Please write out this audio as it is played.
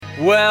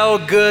Well,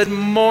 good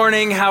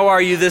morning. How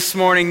are you this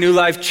morning, New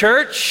Life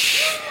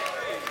Church?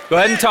 Go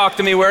ahead and talk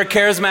to me. We're a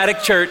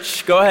charismatic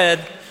church. Go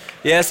ahead.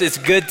 Yes, it's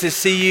good to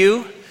see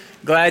you.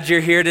 Glad you're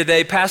here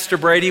today. Pastor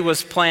Brady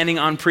was planning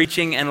on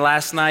preaching and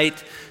last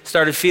night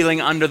started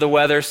feeling under the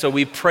weather, so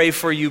we pray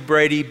for you,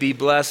 Brady. Be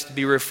blessed,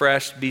 be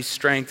refreshed, be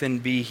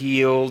strengthened, be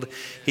healed.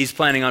 He's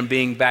planning on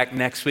being back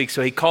next week.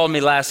 So he called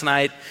me last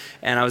night,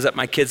 and I was at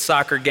my kid's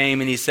soccer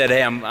game, and he said,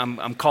 hey,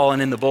 I'm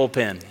calling in the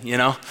bullpen, you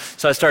know?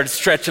 So I started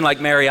stretching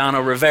like Mariano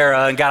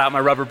Rivera and got out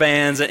my rubber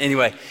bands.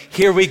 Anyway,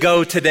 here we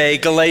go today,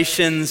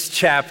 Galatians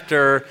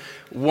chapter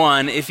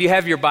 1. If you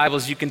have your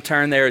Bibles, you can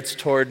turn there. It's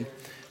toward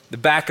the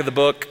back of the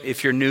book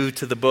if you're new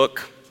to the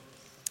book.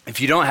 If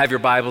you don't have your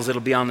Bibles,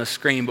 it'll be on the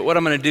screen. But what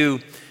I'm going to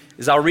do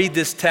is I'll read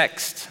this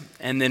text,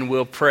 and then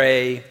we'll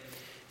pray,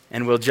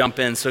 and we'll jump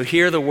in. So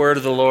hear the word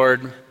of the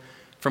Lord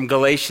from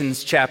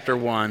Galatians chapter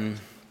 1.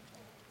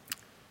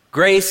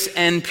 Grace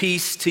and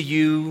peace to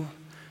you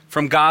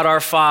from God our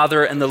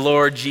Father and the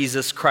Lord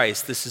Jesus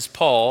Christ. This is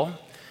Paul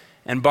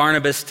and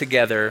Barnabas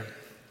together.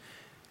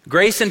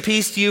 Grace and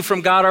peace to you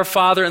from God our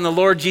Father and the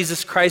Lord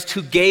Jesus Christ,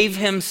 who gave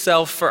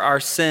himself for our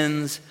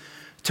sins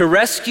to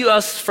rescue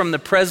us from the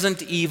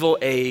present evil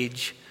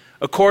age,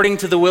 according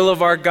to the will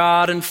of our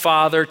God and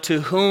Father, to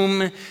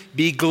whom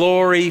be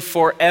glory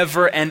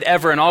forever and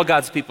ever. And all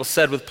God's people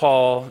said with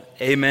Paul,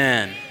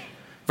 amen.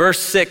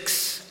 Verse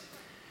 6,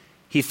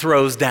 he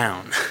throws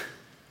down.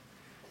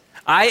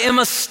 I am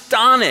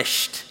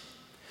astonished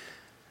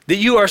that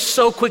you are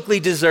so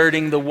quickly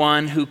deserting the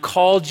one who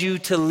called you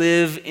to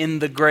live in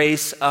the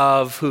grace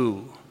of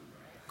who?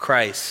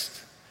 Christ.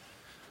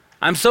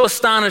 I'm so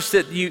astonished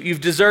that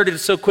you've deserted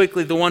so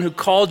quickly the one who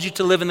called you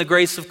to live in the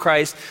grace of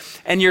Christ,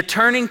 and you're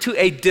turning to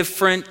a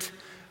different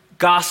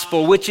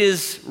gospel, which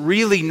is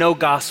really no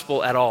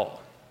gospel at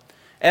all.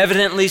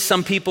 Evidently,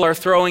 some people are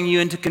throwing you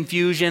into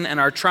confusion and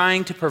are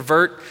trying to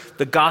pervert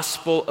the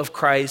gospel of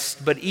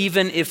Christ. But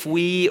even if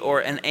we or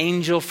an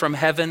angel from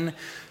heaven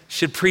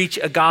should preach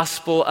a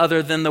gospel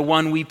other than the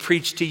one we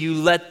preach to you,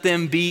 let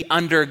them be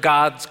under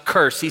God's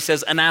curse. He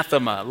says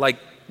anathema, like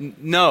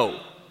no.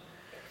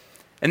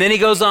 And then he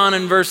goes on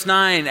in verse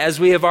 9, as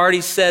we have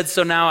already said,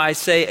 so now I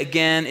say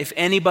again, if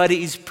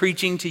anybody is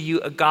preaching to you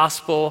a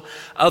gospel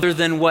other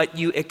than what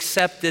you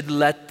accepted,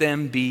 let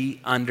them be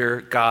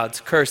under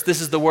God's curse. This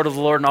is the word of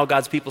the Lord, and all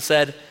God's people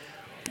said,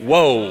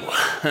 whoa.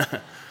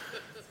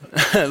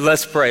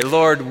 Let's pray.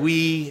 Lord,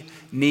 we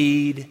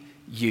need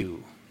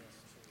you.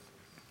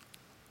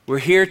 We're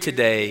here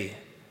today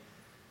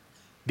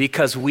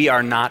because we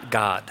are not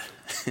God.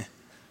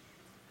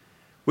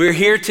 We're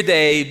here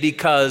today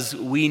because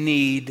we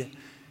need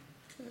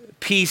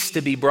peace to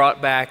be brought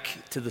back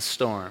to the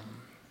storm.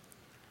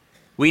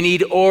 We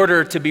need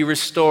order to be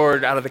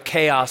restored out of the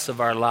chaos of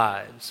our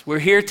lives. We're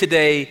here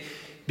today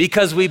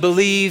because we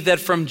believe that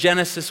from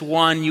Genesis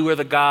 1, you are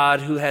the God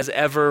who has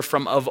ever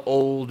from of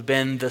old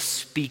been the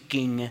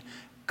speaking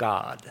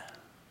God.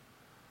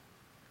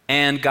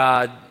 And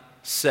God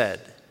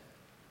said,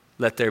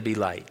 let there be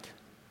light.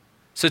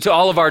 So to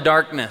all of our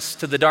darkness,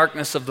 to the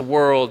darkness of the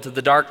world, to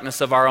the darkness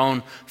of our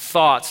own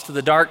thoughts, to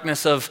the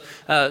darkness of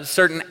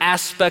certain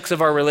aspects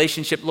of our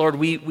relationship, Lord,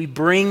 we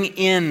bring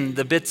in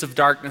the bits of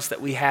darkness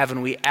that we have,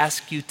 and we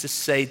ask you to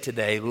say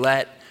today,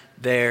 let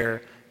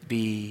there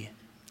be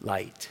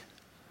light.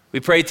 We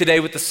pray today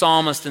with the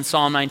psalmist in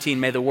Psalm 19,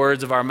 may the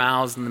words of our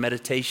mouths and the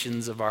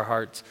meditations of our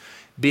hearts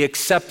be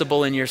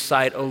acceptable in your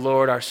sight, O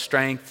Lord, our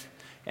strength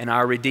and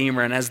our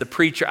Redeemer. And as the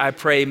preacher, I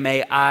pray,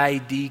 may I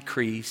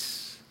decrease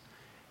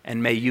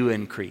and may you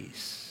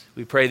increase.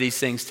 We pray these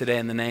things today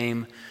in the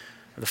name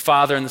of the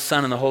Father and the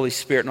Son and the Holy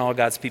Spirit, and all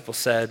God's people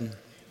said,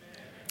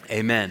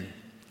 amen.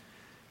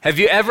 Have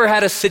you ever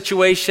had a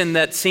situation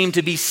that seemed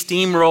to be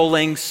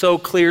steamrolling so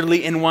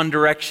clearly in one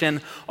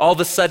direction, all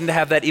of a sudden to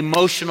have that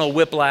emotional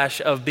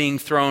whiplash of being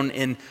thrown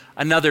in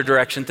another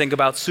direction? Think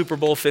about Super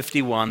Bowl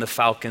 51, the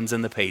Falcons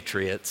and the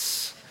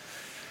Patriots.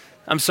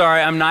 I'm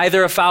sorry, I'm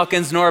neither a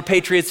Falcons nor a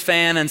Patriots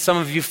fan, and some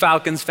of you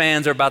Falcons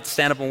fans are about to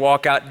stand up and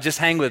walk out. Just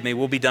hang with me.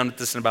 We'll be done with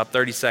this in about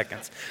 30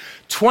 seconds.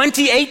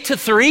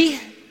 28-3?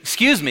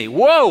 Excuse me.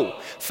 Whoa.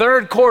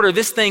 Third quarter,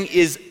 this thing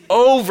is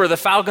over. The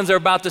Falcons are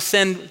about to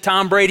send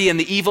Tom Brady and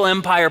the evil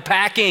empire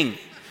packing.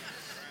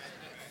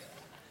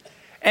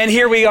 And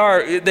here we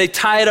are. They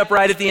tie it up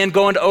right at the end,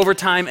 go into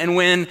overtime and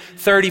win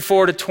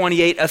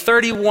 34-28, a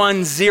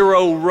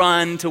 31-0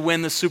 run to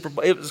win the Super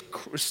Bowl. It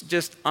was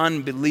just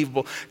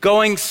unbelievable.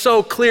 Going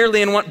so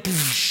clearly in one,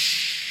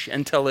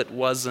 until it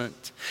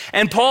wasn't.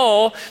 And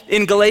Paul,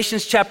 in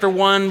Galatians chapter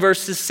 1,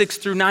 verses 6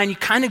 through 9, you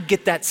kind of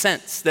get that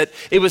sense that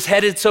it was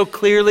headed so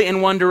clearly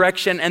in one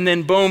direction, and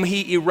then boom,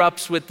 he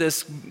erupts with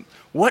this,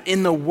 what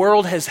in the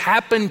world has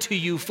happened to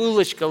you,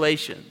 foolish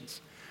Galatians?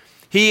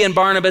 He and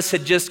Barnabas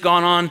had just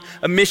gone on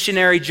a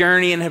missionary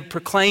journey and had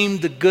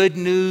proclaimed the good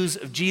news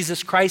of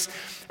Jesus Christ.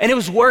 And it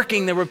was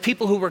working. There were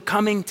people who were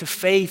coming to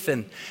faith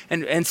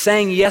and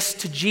saying yes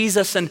to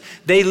Jesus. And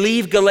they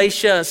leave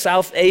Galatia,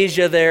 South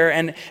Asia there,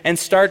 and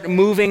start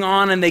moving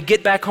on. And they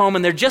get back home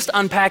and they're just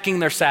unpacking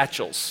their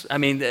satchels. I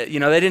mean, they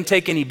didn't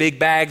take any big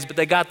bags, but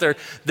they got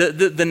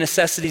the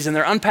necessities. And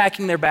they're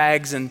unpacking their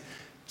bags and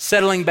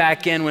settling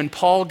back in when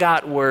Paul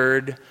got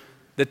word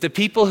that the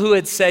people who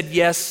had said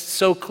yes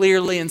so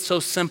clearly and so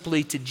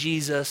simply to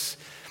Jesus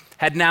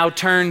had now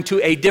turned to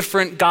a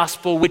different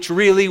gospel, which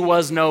really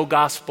was no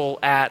gospel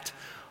at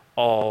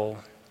all.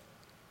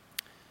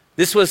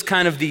 This was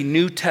kind of the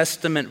New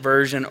Testament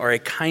version, or a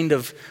kind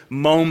of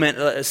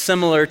moment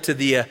similar to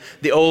the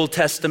Old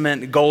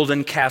Testament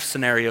golden calf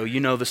scenario. You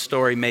know the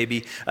story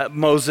maybe.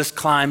 Moses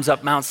climbs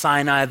up Mount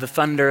Sinai, the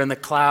thunder and the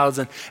clouds,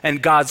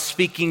 and God's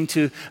speaking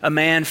to a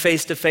man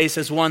face to face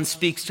as one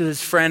speaks to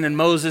his friend. And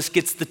Moses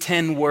gets the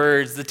 10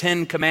 words, the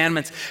 10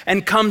 commandments,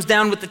 and comes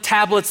down with the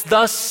tablets.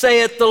 Thus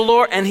saith the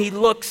Lord. And he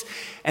looks,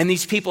 and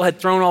these people had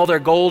thrown all their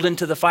gold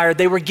into the fire.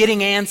 They were getting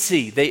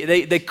antsy.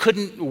 They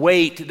couldn't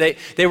wait.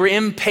 They were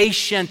impatient.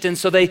 And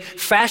so they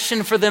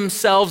fashioned for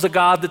themselves a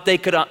God that they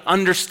could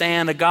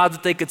understand, a God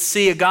that they could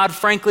see, a God,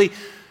 frankly,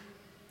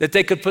 that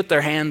they could put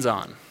their hands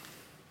on.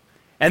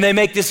 And they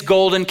make this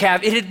golden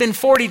calf. It had been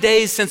 40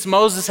 days since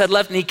Moses had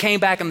left and he came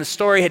back and the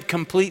story had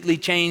completely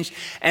changed.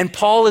 And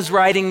Paul is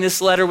writing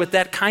this letter with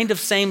that kind of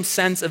same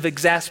sense of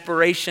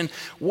exasperation.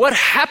 What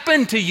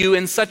happened to you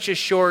in such a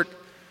short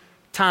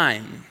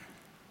time?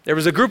 There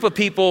was a group of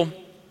people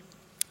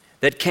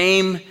that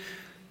came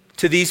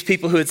to these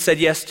people who had said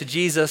yes to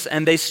Jesus,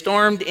 and they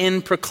stormed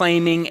in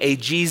proclaiming a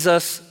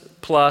Jesus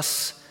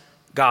plus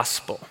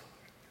gospel.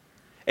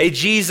 A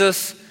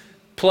Jesus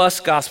plus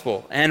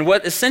gospel. And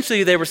what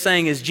essentially they were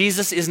saying is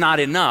Jesus is not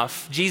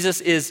enough.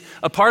 Jesus is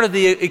a part of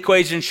the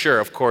equation. Sure,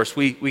 of course,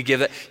 we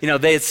give it.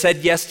 They had said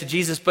yes to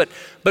Jesus, but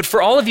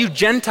for all of you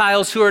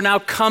Gentiles who are now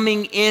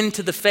coming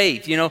into the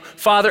faith,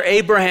 Father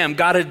Abraham,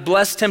 God had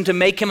blessed him to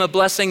make him a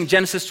blessing,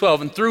 Genesis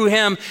 12, and through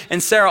him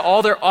and Sarah,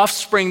 all their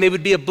offspring, they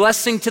would be a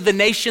blessing to the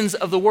nations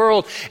of the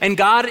world. And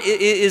God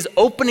is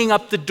opening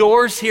up the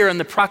doors here in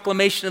the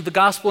proclamation of the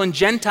gospel, and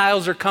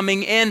Gentiles are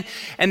coming in.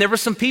 And there were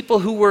some people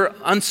who were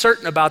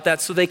uncertain about that.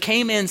 So they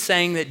came in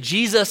saying that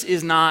Jesus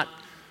is not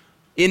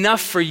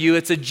enough for you.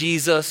 It's a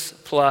Jesus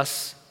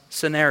plus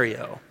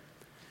scenario.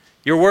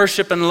 Your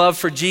worship and love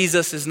for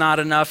Jesus is not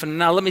enough. And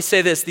now let me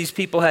say this. These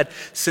people had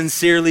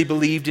sincerely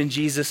believed in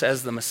Jesus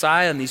as the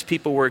Messiah, and these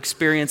people were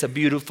experiencing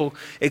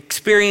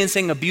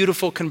a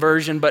beautiful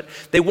conversion, but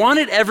they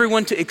wanted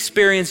everyone to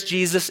experience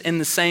Jesus in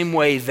the same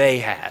way they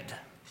had.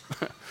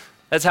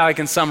 That's how I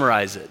can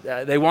summarize it.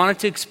 They wanted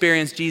to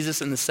experience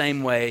Jesus in the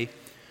same way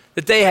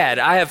that they had.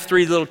 I have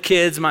 3 little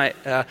kids. My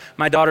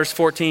daughter's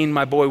 14.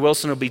 My boy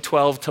Wilson will be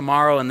 12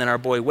 tomorrow, and then our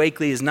boy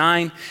Wakely is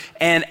 9.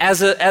 And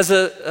as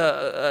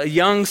a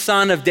young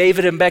son of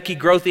David and Becky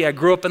Grothe, I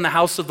grew up in the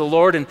house of the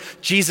Lord, and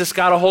Jesus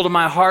got a hold of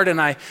my heart, and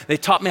they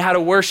taught me how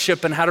to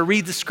worship and how to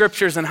read the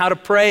scriptures and how to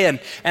pray, and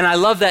I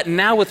love that.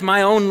 Now with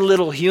my own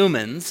little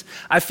humans,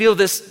 I feel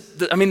the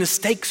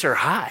stakes are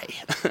high.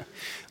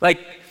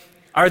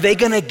 Are they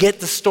going to get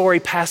the story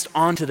passed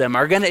on to them?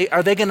 Are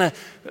they going to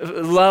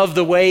love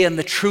the way and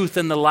the truth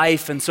and the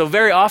life? And so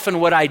very often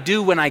what I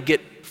do when I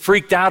get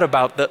freaked out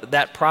about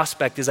that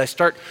prospect is I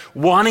start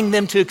wanting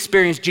them to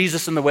experience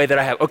Jesus in the way that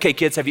I have. Okay,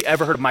 kids, have you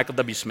ever heard of Michael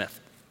W. Smith?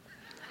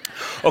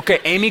 Okay,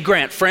 Amy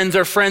Grant, Friends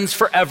Are Friends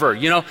Forever.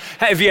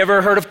 Have you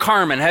ever heard of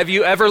Carmen? Have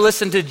you ever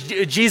listened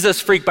to Jesus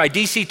Freak by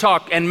DC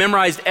Talk and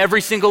memorized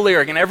every single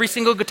lyric and every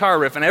single guitar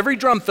riff and every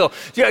drum fill?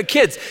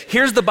 Kids,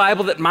 here's the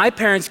Bible that my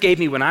parents gave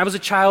me when I was a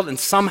child, and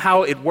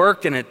somehow it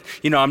worked, and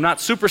I'm not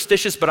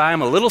superstitious, but I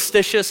am a little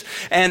stitious.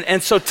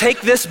 And so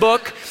take this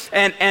book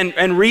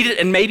and read it,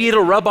 and maybe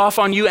it'll rub off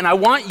on you. And I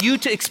want you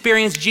to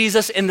experience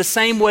Jesus in the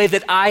same way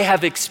that I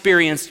have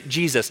experienced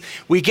Jesus.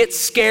 We get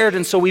scared,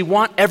 and so we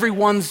want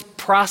everyone's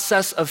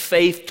process of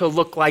faith to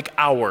look like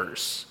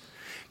ours,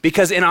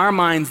 because in our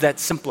minds that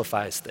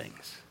simplifies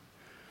things.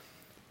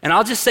 And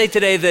I'll just say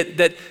today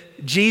that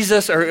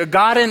Jesus, or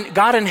God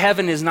in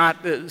heaven, is not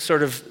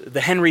sort of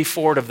the Henry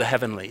Ford of the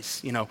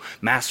heavenlies,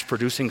 mass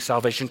producing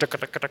salvation,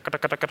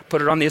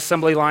 put it on the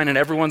assembly line and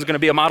everyone's going to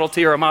be a Model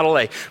T or a Model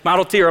A,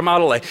 Model T or a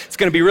Model A. It's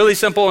going to be really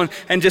simple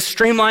and just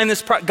streamline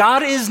this.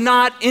 God is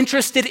not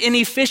interested in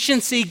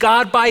efficiency.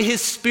 God, by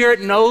his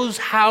Spirit, knows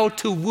how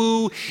to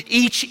woo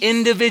each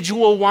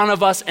individual one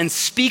of us and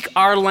speak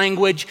our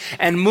language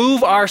and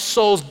move our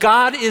souls.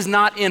 God is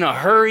not in a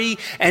hurry,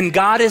 and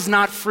God is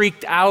not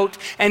freaked out,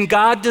 and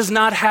God does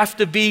not have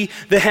to be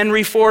the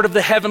Henry Ford of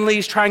the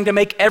heavenlies trying to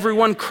make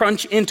everyone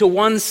crunch into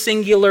one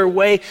singular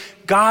way.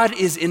 God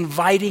is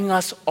inviting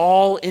us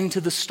all into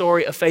the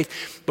story of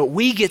faith, but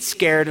we get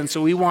scared, and so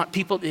we want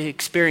people to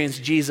experience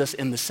Jesus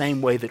in the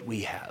same way that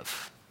we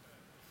have.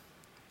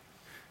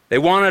 They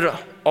wanted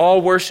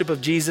all worship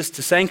of Jesus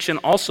to sanction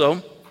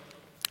also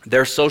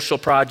their social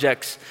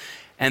projects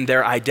and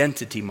their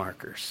identity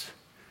markers.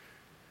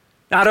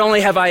 Not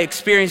only have I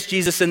experienced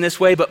Jesus in this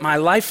way, but my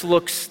life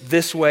looks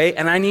this way,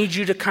 and I need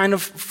you to kind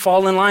of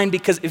fall in line,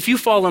 because if you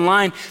fall in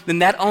line, then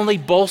that only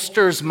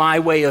bolsters my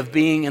way of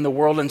being in the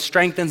world and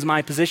strengthens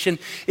my position.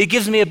 It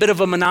gives me a bit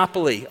of a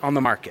monopoly on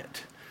the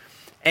market.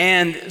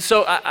 And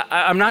so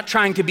I'm not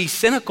trying to be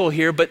cynical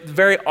here, but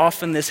very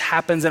often this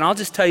happens, and I'll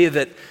just tell you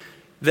that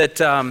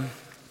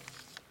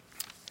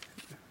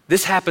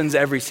this happens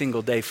every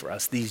single day for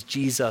us, these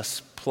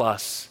Jesus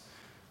plus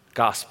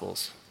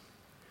gospels.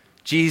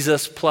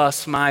 Jesus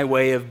plus my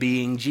way of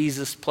being,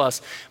 Jesus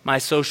plus my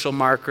social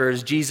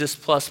markers, Jesus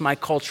plus my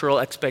cultural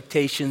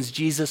expectations,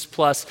 Jesus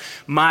plus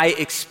my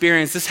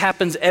experience. This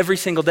happens every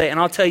single day. And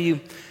I'll tell you,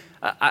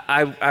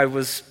 I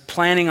was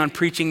planning on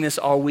preaching this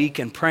all week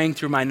and praying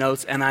through my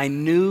notes, and I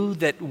knew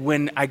that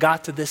when I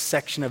got to this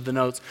section of the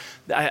notes,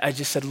 I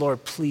just said,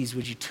 Lord, please,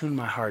 would you tune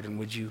my heart, and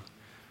would you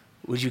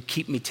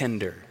keep me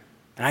tender?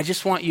 And I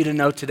just want you to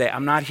know today,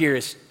 I'm not here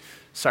as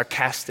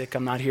sarcastic,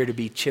 I'm not here to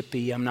be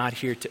chippy, I'm not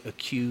here to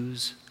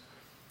accuse.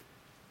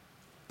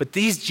 But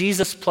these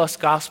Jesus plus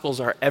gospels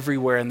are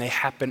everywhere, and they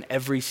happen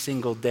every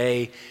single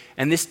day,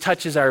 and this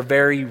touches our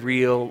very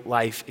real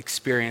life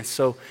experience.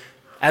 So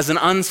as an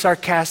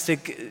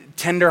unsarcastic,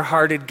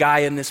 tender-hearted guy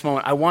in this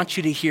moment, I want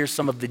you to hear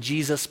some of the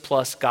Jesus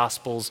plus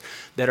gospels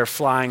that are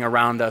flying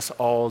around us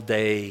all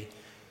day,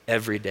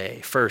 every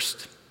day.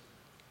 First,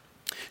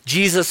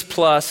 Jesus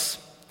plus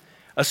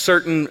a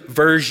certain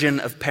version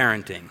of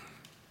parenting,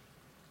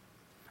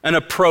 an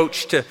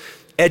approach to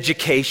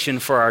education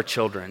for our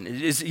children.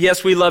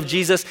 Yes, we love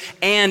Jesus,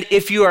 and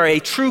if you are a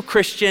true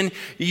Christian,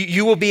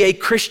 you will be a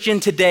Christian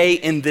today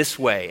in this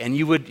way. And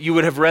you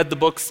would have read the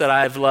books that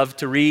I've loved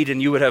to read,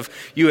 and you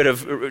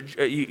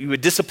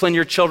would discipline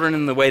your children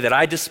in the way that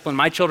I discipline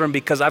my children,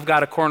 because I've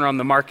got a corner on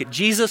the market.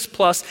 Jesus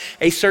plus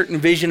a certain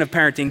vision of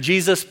parenting,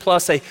 Jesus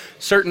plus a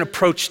certain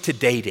approach to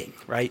dating,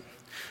 right?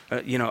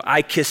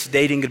 I kiss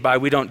dating goodbye.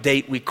 We don't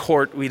date, we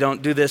court. We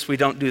don't do this, we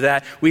don't do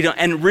that.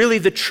 And really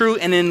the true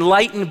and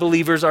enlightened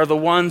believers are the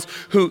ones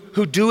who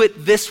do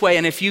it this way.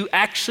 And if you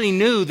actually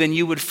knew, then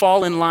you would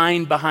fall in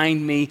line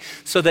behind me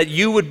so that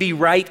you would be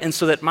right and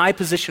so that my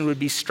position would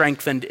be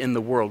strengthened in the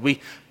world.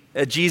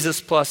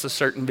 Jesus plus a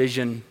certain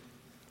vision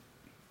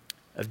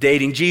of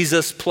dating.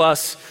 Jesus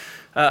plus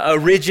a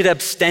rigid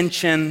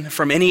abstention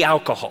from any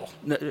alcohol.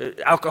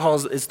 Alcohol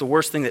is the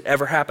worst thing that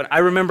ever happened. I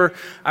remember,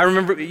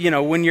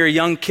 when you're a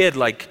young kid,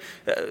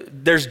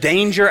 there's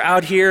danger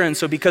out here, and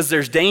so because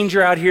there's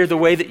danger out here, the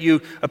way that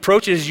you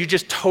approach it is you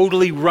just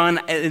totally run.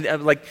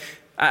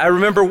 I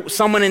remember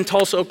someone in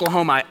Tulsa,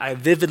 Oklahoma, I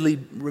vividly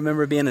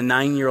remember being a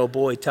 9-year-old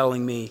boy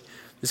telling me,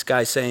 this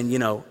guy saying,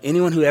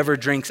 anyone who ever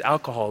drinks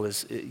alcohol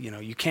is,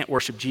 you can't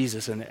worship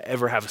Jesus and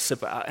ever have a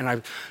sip.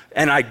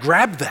 And I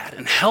grabbed that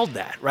and held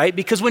that, right?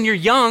 Because when you're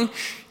young,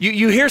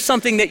 you hear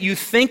something that you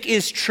think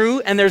is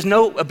true and there's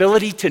no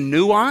ability to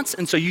nuance.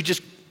 And so you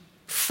just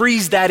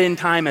freeze that in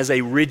time as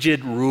a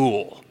rigid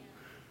rule.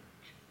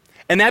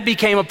 And that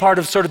became a part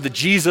of sort of the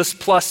Jesus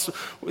plus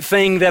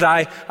thing that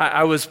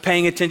I was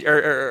paying attention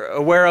or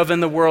aware of in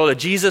the world. A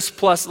Jesus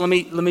plus, let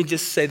me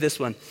just say this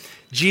one,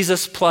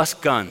 Jesus plus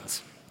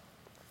guns.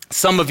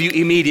 Some of you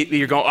immediately,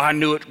 you're going, I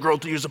knew it,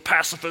 Grothe is a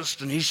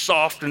pacifist and he's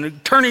soft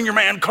and turn in your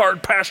man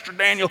card, Pastor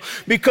Daniel.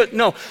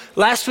 No,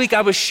 last week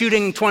I was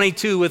shooting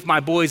 22 with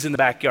my boys in the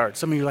backyard.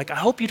 Some of you are like, I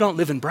hope you don't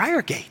live in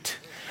Briargate.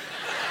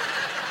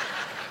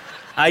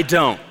 I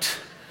don't.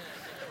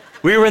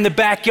 We were in the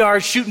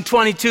backyard shooting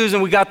 22s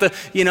and we got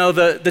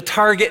the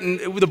target, and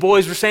the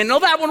boys were saying, no,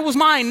 that one was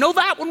mine. No,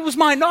 that one was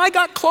mine. No, I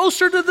got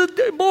closer to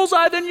the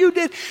bullseye than you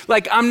did.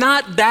 I'm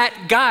not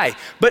that guy.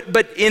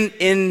 But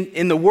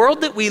in the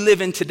world that we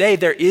live in today,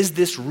 there is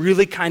this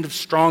really kind of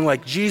strong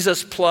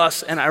Jesus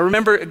plus. And I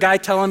remember a guy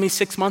telling me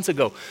 6 months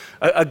ago,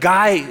 a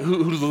guy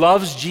who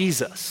loves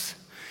Jesus.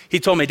 He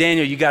told me,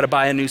 Daniel, you got to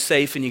buy a new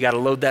safe and you got to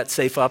load that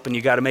safe up and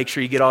you got to make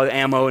sure you get all the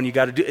ammo and you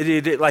got to do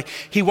it.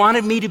 He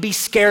wanted me to be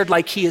scared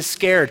like he is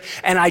scared.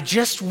 And I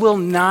just will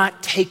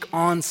not take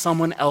on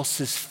someone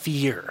else's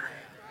fear.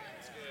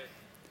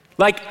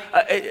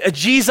 A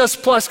Jesus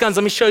plus guns.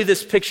 Let me show you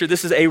this picture.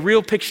 This is a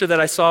real picture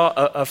that I saw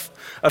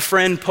a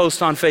friend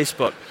post on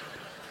Facebook.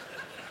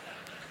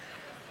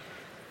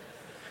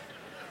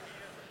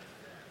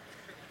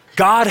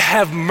 God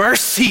have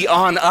mercy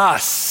on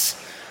us.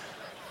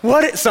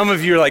 Some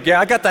of you are like, yeah,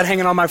 I got that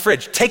hanging on my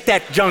fridge. Take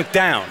that junk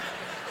down.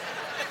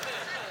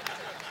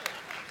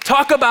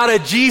 Talk about a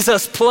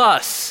Jesus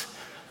plus.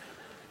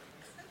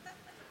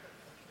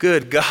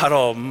 Good God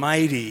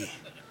Almighty.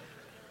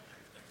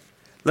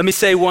 Let me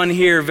say one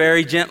here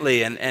very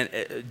gently, and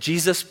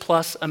Jesus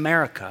plus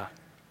America.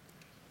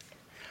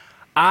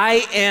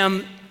 I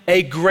am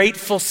a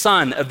grateful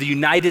son of the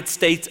United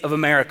States of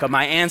America.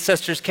 My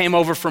ancestors came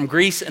over from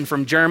Greece and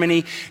from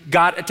Germany,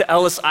 got to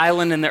Ellis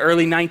Island in the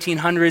early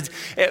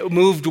 1900s,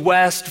 moved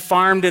west,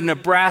 farmed in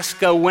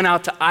Nebraska, went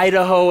out to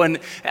Idaho, and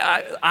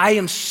I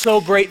am so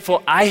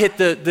grateful. I hit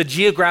the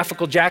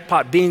geographical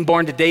jackpot being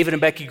born to David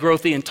and Becky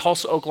Grothe in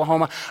Tulsa,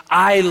 Oklahoma.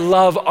 I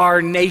love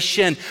our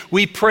nation.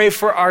 We pray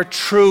for our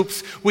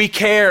troops. We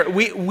care.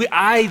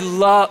 I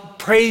love,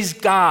 praise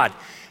God.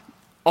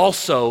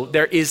 Also,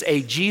 there is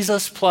a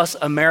Jesus plus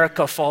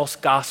America false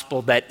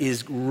gospel that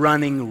is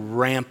running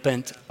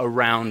rampant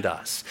around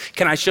us.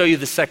 Can I show you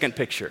the second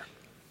picture?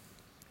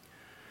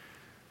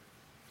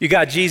 You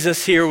got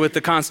Jesus here with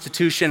the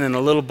Constitution and a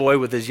little boy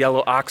with his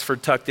yellow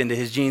Oxford tucked into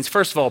his jeans.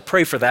 First of all,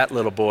 pray for that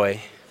little boy.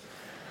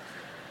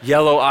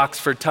 Yellow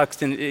Oxford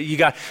tucked in. You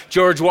got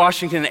George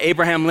Washington and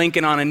Abraham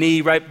Lincoln on a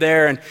knee right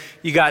there, and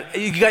you got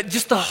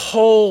just the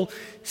whole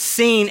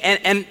scene.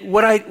 And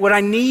what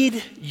I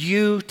need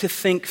you to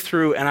think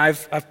through, and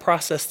I've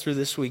processed through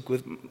this week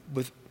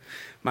with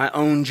my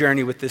own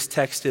journey with this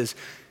text, is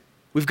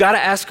we've got to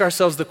ask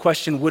ourselves the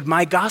question: would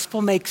my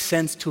gospel make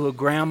sense to a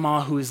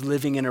grandma who is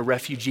living in a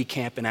refugee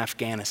camp in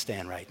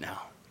Afghanistan right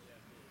now?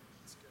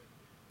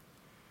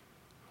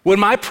 Would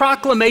my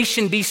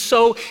proclamation be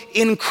so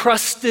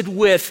encrusted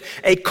with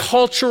a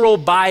cultural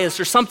bias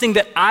or something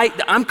that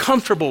I'm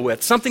comfortable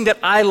with, something that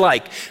I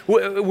like?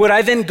 Would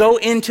I then go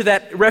into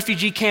that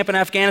refugee camp in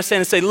Afghanistan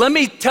and say, let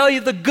me tell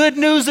you the good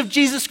news of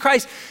Jesus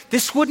Christ?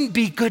 This wouldn't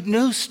be good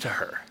news to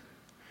her.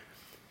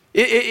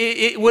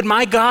 Would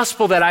my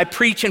gospel that I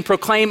preach and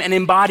proclaim and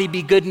embody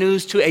be good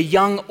news to a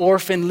young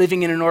orphan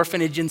living in an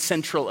orphanage in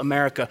Central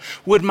America?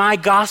 Would my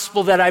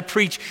gospel that I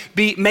preach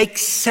make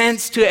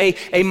sense to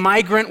a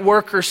migrant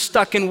worker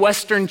stuck in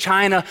Western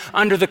China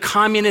under the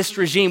communist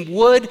regime?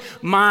 Would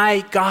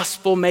my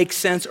gospel make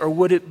sense, or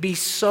would it be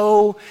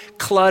so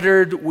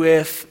cluttered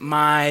with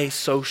my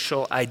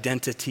social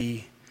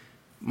identity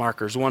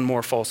markers? One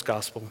more false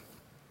gospel.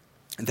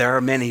 There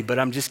are many, but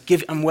I'm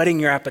whetting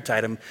your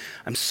appetite.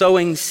 I'm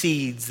sowing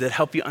seeds that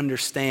help you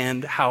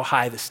understand how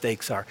high the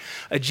stakes are.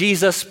 A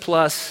Jesus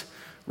plus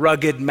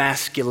rugged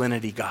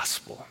masculinity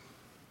gospel.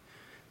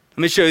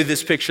 Let me show you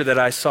this picture that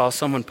I saw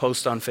someone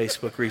post on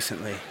Facebook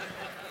recently.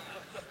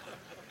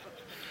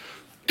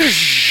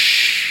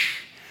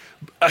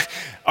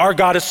 Our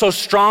God is so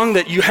strong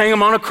that you hang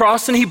him on a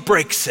cross and he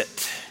breaks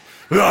it.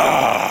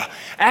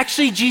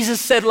 Actually,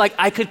 Jesus said,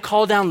 I could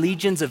call down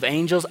legions of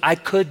angels. I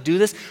could do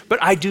this,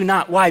 but I do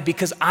not. Why?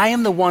 Because I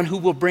am the one who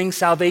will bring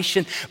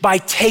salvation by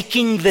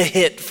taking the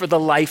hit for the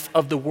life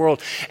of the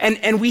world.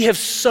 And we have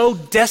so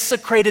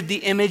desecrated the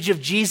image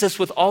of Jesus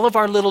with all of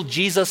our little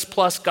Jesus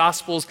plus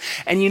gospels.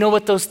 And you know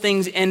what those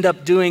things end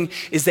up doing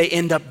is they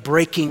end up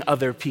breaking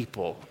other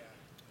people.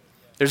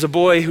 There's a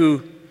boy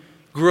who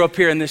grew up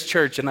here in this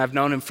church, and I've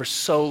known him for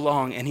so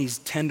long, and he's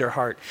tender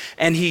heart.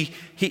 And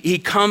he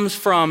comes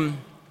from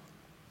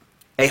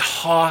a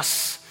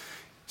hoss,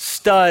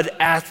 stud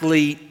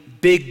athlete,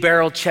 big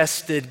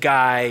barrel-chested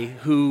guy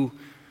who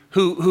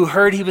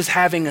heard he was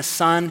having a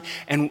son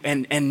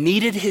and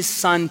needed his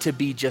son to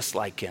be just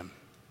like him.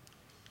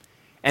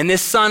 And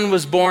this son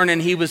was born, and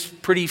he was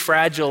pretty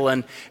fragile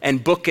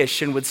and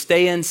bookish and would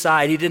stay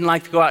inside. He didn't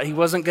like to go out. He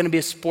wasn't going to be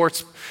a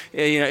sports,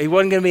 he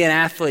wasn't going to be an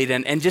athlete,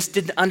 and just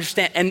didn't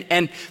understand.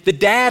 And the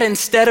dad,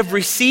 instead of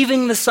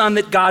receiving the son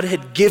that God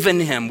had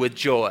given him with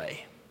joy,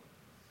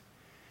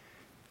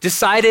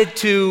 decided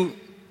to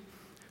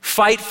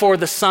fight for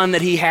the son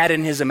that he had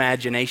in his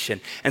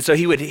imagination. And so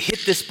he would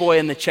hit this boy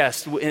in the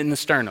chest, in the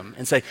sternum,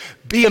 and say,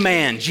 be a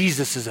man,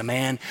 Jesus is a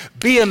man,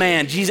 be a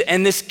man, Jesus.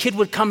 And this kid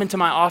would come into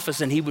my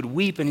office and he would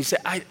weep and he'd say,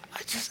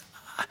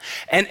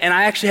 and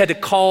I actually had to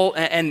call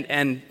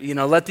and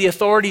let the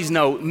authorities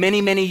know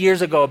many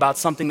years ago about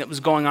something that was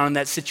going on in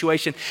that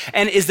situation.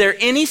 And is there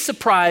any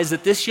surprise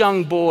that this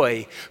young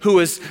boy who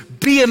is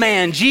be a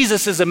man,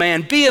 Jesus is a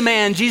man, be a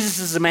man, Jesus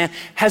is a man,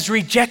 has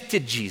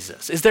rejected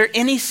Jesus? Is there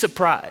any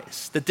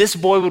surprise that this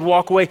boy would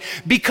walk away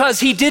because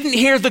he didn't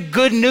hear the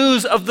good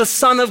news of the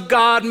Son of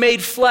God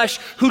made flesh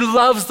who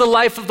loves the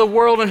life of the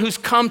world and who's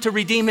come to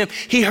redeem him?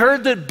 He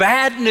heard the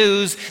bad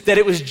news that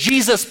it was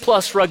Jesus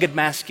plus rugged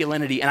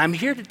masculinity. And I'm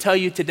here to tell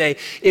you today,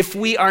 if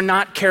we are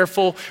not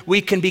careful, we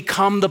can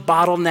become the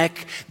bottleneck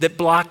that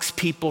blocks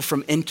people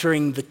from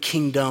entering the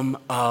kingdom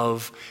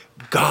of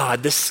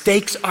God. The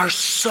stakes are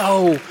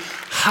so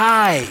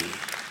high.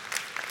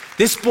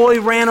 This boy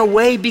ran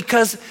away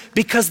because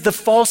the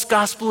false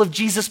gospel of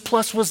Jesus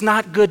plus was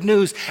not good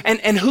news.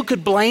 And who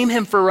could blame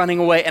him for running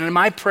away? And in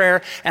my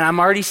prayer, and I'm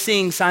already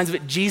seeing signs of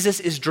it, Jesus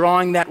is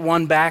drawing that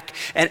one back,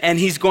 and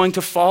he's going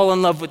to fall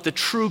in love with the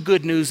true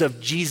good news of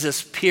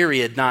Jesus,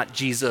 period, not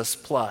Jesus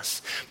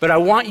plus. But I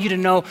want you to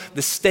know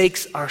the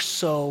stakes are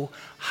so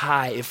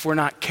high. If we're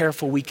not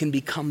careful, we can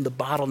become the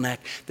bottleneck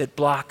that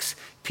blocks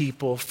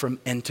people from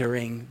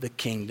entering the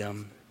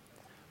kingdom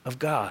of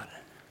God.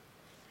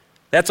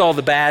 That's all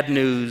the bad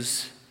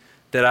news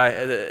that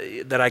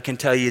I can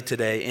tell you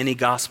today. Any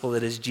gospel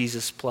that is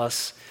Jesus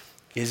plus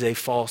is a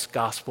false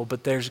gospel,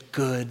 but there's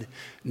good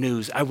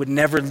news. I would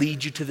never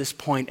lead you to this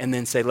point and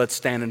then say, let's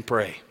stand and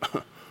pray.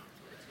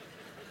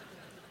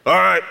 All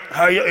right,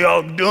 how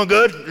y'all doing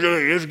good?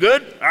 It's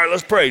good? All right,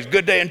 let's pray. It's a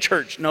good day in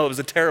church. No, it was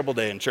a terrible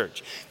day in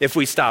church if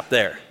we stop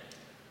there.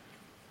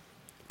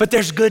 But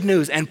there's good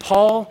news, and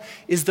Paul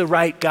is the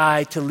right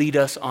guy to lead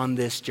us on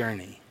this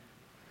journey.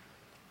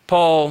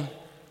 Paul,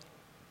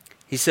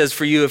 he says,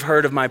 for you have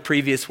heard of my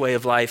previous way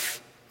of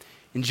life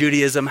in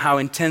Judaism, how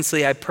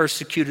intensely I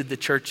persecuted the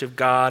church of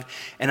God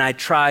and I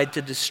tried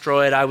to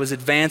destroy it. I was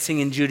advancing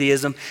in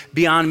Judaism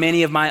beyond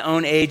many of my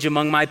own age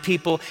among my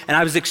people, and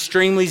I was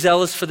extremely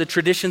zealous for the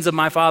traditions of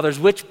my fathers,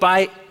 which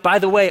by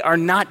the way, are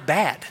not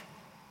bad.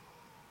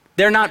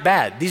 They're not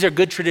bad. These are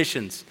good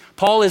traditions.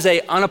 Paul is an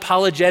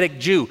unapologetic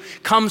Jew,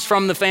 comes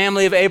from the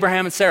family of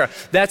Abraham and Sarah.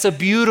 That's a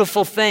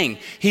beautiful thing.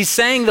 He's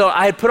saying, though,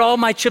 I had put all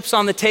my chips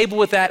on the table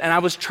with that, and I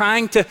was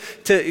trying to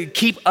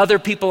keep other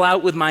people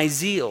out with my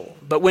zeal.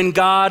 But when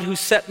God, who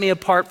set me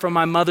apart from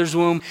my mother's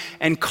womb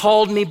and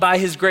called me by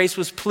his grace,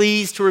 was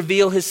pleased to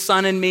reveal his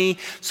Son in me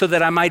so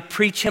that I might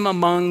preach him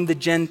among the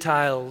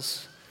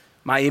Gentiles,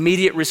 my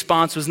immediate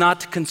response was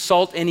not to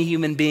consult any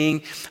human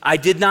being. I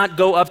did not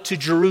go up to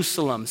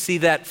Jerusalem. See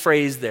that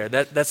phrase there?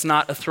 That's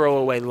not a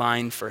throwaway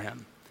line for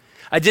him.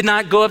 I did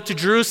not go up to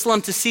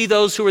Jerusalem to see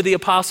those who were the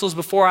apostles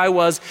before I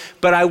was,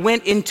 but I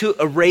went into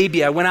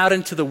Arabia. I went out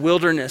into the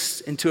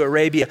wilderness, into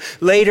Arabia.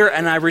 Later,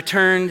 and I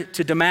returned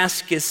to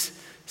Damascus,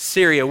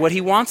 Syria. What he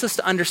wants us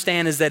to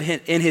understand is that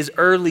in his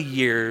early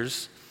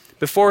years,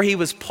 before he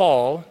was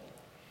Paul,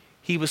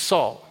 he was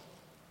Saul.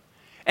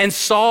 And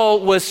Saul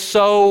was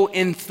so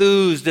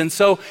enthused, and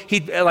so he,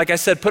 like I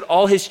said, put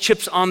all his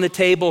chips on the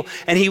table,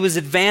 and he was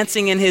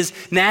advancing in his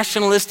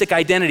nationalistic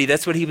identity.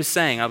 That's what he was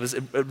saying. I was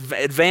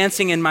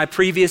advancing in my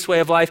previous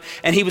way of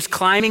life, and he was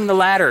climbing the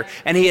ladder,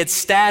 and he had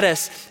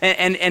status,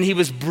 and he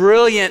was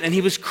brilliant, and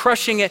he was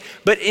crushing it.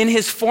 But in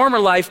his former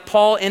life,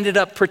 Paul ended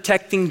up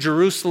protecting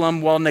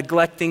Jerusalem while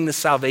neglecting the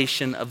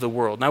salvation of the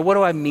world. Now, what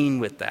do I mean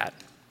with that?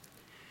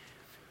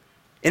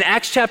 In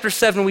Acts chapter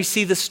 7, we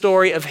see the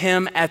story of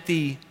him at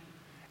the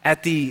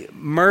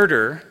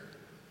murder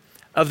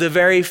of the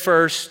very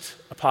first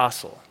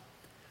apostle.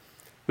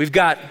 We've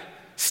got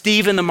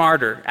Stephen the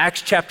martyr,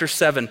 Acts chapter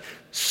 7.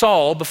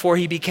 Saul, before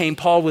he became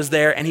Paul, was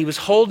there, and he was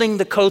holding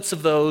the coats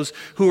of those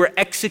who were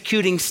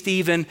executing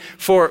Stephen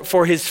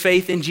for his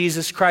faith in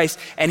Jesus Christ.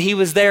 And he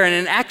was there. And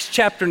in Acts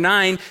chapter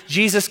 9,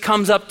 Jesus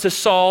comes up to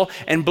Saul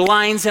and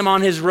blinds him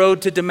on his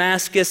road to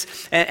Damascus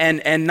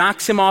and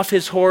knocks him off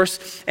his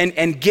horse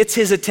and gets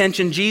his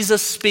attention.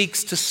 Jesus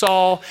speaks to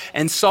Saul,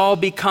 and Saul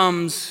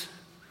becomes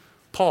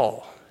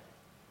Paul.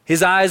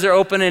 His eyes are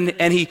open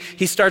and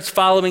he starts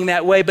following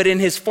that way. But in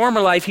his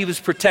former life, he was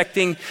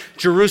protecting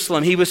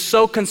Jerusalem. He was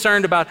so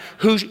concerned about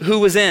who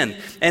was in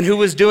and who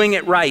was doing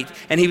it right.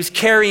 And he was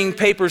carrying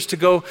papers to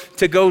go,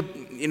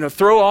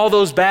 throw all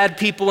those bad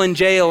people in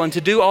jail and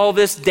to do all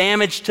this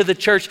damage to the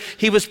church.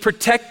 He was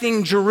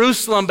protecting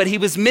Jerusalem, but he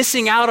was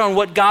missing out on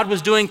what God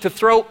was doing to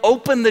throw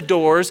open the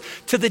doors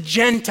to the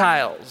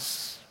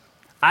Gentiles.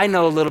 I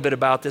know a little bit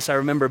about this. I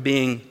remember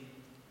being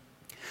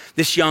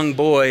this young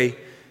boy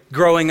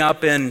growing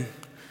up in,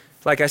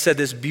 like I said,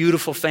 this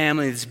beautiful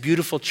family, this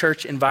beautiful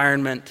church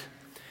environment.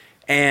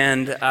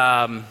 And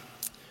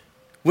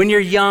when you're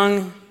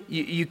young,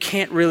 you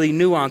can't really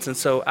nuance. And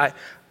so I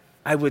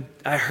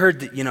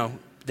heard that,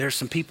 there's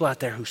some people out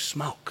there who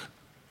smoke.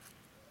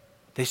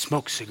 They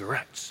smoke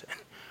cigarettes. And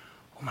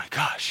oh my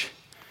gosh,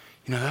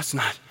 that's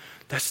not,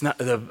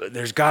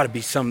 there's gotta be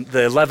the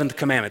 11th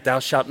commandment, thou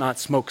shalt not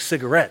smoke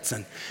cigarettes.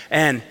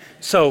 And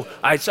so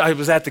I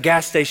was at the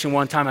gas station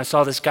one time. I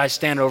saw this guy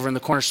stand over in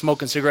the corner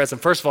smoking cigarettes. And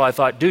first of all, I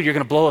thought, dude, you're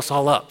going to blow us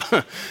all up.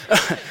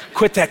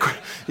 Quit that,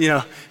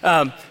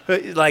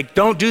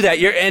 don't do that.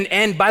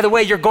 And by the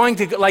way, you're going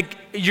to,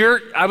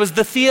 I was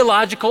the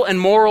theological and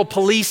moral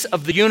police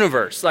of the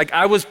universe.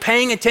 I was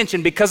paying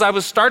attention because I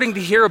was starting to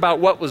hear about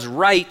what was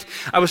right.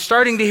 I was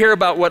starting to hear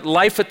about what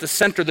life at the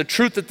center, the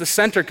truth at the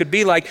center could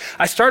be like.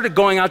 I started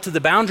going out to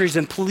the boundaries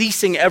and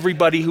policing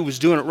everybody who was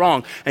doing it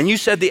wrong. And you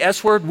said the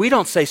S word. We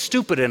don't say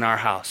stupid in our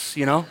house,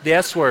 the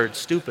S word,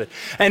 stupid.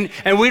 And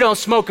we don't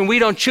smoke and we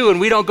don't chew and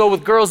we don't go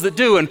with girls that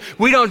do and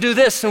we don't do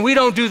this and we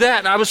don't do that.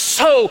 And I was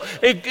so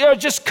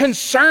just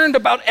concerned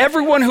about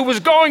everyone who was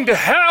going to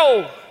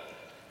hell.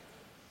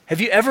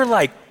 Have you ever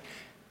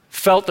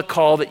felt the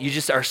call that you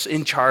just are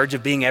in charge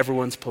of being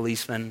everyone's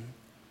policeman?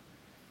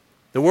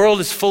 The world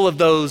is full of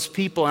those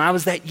people, and I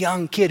was that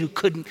young kid who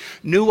couldn't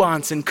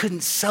nuance and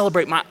couldn't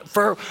celebrate. My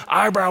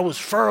eyebrow was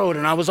furrowed,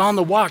 and I was on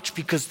the watch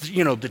because,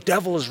 the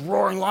devil is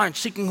roaring lion,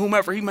 seeking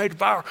whomever he may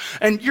devour,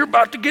 and you're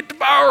about to get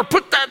devoured.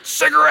 Put that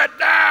cigarette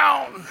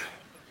down.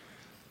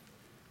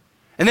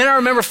 And then I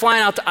remember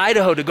flying out to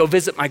Idaho to go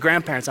visit my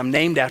grandparents. I'm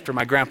named after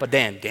my grandpa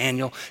Dan,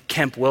 Daniel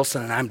Kemp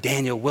Wilson, and I'm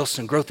Daniel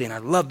Wilson Grothe, and I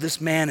love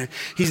this man, and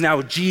he's now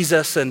with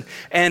Jesus. And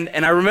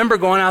I remember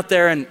going out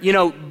there, and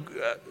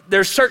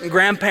there's certain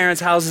grandparents'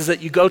 houses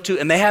that you go to,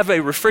 and they have a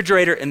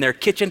refrigerator in their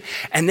kitchen,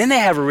 and then they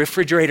have a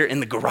refrigerator in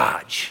the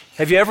garage.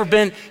 Have you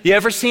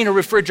ever seen a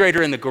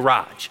refrigerator in the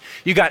garage?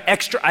 You got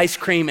extra ice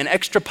cream and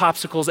extra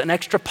popsicles and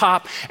extra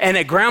pop, and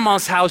at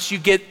grandma's house, you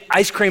get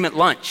ice cream at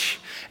lunch.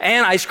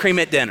 And ice cream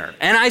at dinner,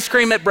 and ice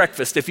cream at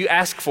breakfast if you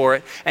ask for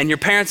it, and your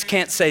parents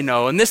can't say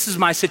no. And this is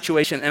my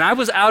situation. And I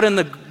was out in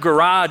the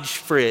garage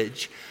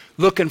fridge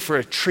looking for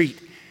a treat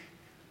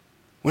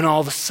when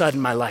all of a sudden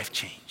my life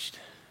changed.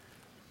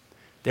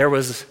 There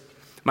was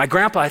my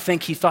grandpa, I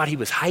think he thought he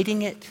was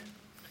hiding it.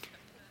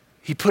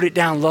 He put it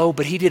down low,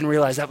 but he didn't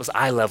realize that was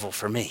eye level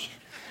for me.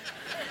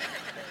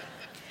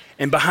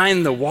 And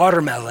behind the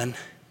watermelon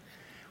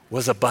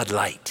was a Bud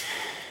Light.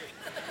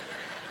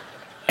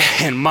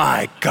 And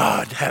my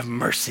God, have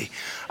mercy.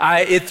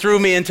 It threw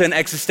me into an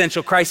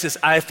existential crisis.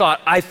 I thought,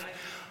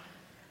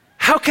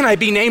 how can I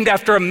be named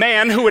after a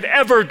man who would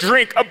ever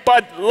drink a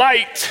Bud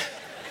Light?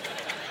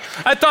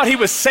 I thought he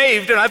was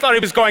saved and I thought he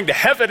was going to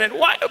heaven, and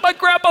why my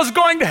grandpa's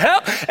going to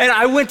hell? And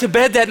I went to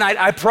bed that night.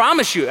 I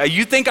promise you,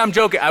 you think I'm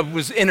joking. I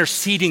was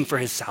interceding for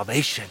his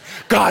salvation.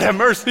 God have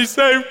mercy,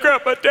 save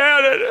Grandma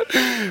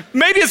Dad.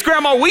 Maybe it's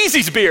Grandma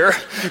Wheezy's beer.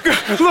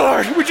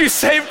 Lord, would you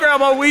save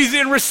Grandma Wheezy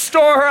and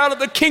restore her out of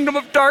the kingdom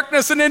of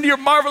darkness and into your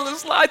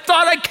marvelous light? I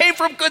thought I came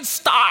from good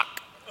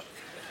stock.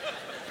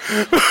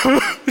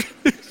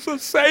 So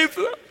save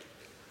them.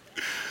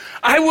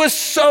 I was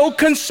so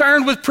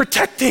concerned with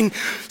protecting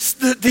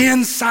the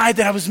inside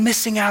that I was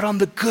missing out on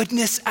the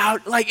goodness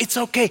out. Like, it's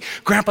okay.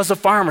 Grandpa's a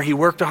farmer. He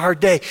worked a hard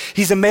day.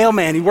 He's a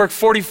mailman. He worked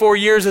 44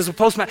 years as a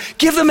postman.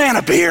 Give the man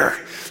a beer.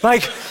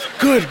 Like,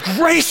 good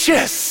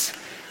gracious.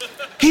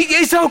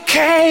 He's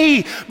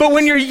okay. But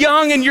when you're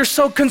young and you're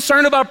so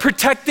concerned about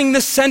protecting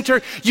the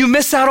center, you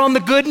miss out on the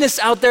goodness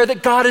out there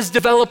that God is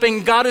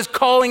developing, God is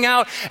calling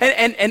out.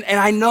 And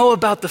I know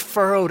about the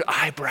furrowed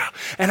eyebrow,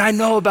 and I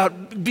know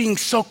about being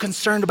so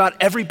concerned about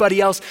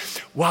everybody else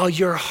while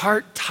your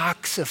heart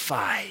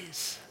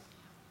toxifies.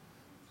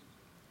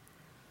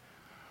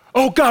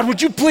 Oh God,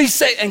 would you please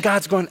say, and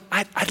God's going,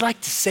 I'd like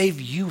to save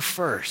you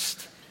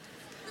first.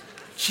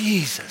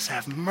 Jesus,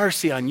 have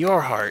mercy on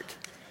your heart.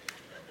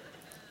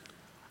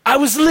 I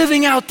was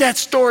living out that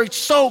story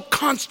so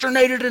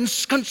consternated and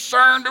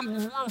concerned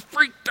and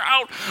freaked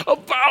out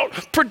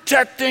about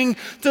protecting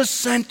the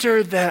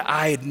center that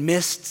I had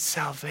missed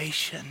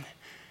salvation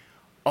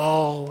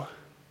all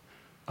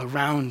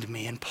around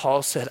me. And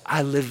Paul said,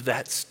 I lived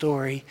that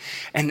story,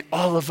 and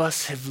all of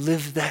us have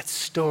lived that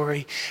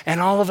story,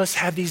 and all of us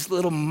have these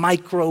little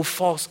micro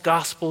false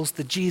gospels,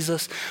 the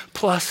Jesus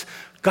plus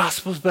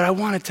gospels. But I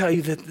want to tell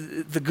you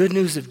that the good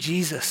news of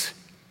Jesus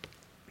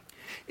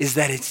is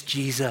that it's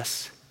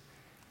Jesus,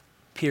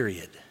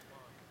 period.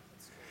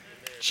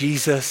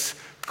 Jesus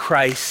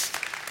Christ,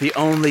 the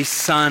only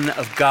Son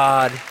of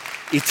God,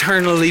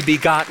 eternally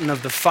begotten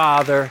of the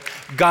Father,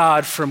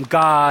 God from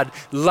God,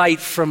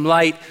 light from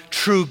light,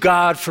 true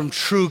God from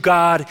true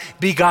God,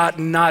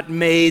 begotten, not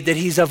made, that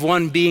he's of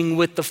one being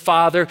with the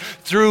Father.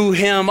 Through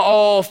him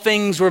all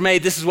things were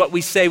made. This is what we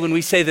say when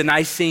we say the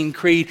Nicene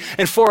Creed.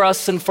 And for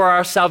us and for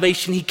our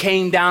salvation, he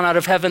came down out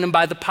of heaven, and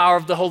by the power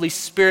of the Holy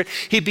Spirit,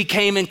 he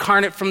became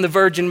incarnate from the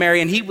Virgin Mary,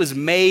 and he was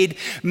made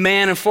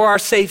man. And for our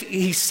sake,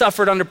 he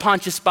suffered under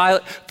Pontius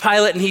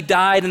Pilate, and he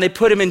died, and they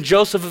put him in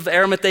Joseph of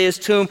Arimathea's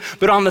tomb.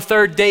 But on the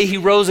third day, he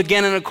rose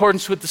again in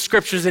accordance with the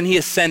scriptures, and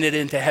he ascended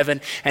into heaven,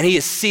 and he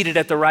is seated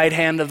at the right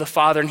hand of the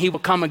Father, and he will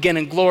come again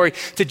in glory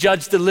to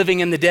judge the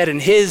living and the dead,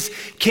 and his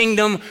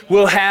kingdom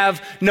will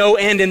have no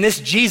end. And this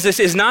Jesus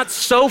is not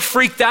so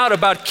freaked out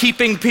about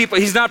keeping people.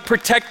 He's not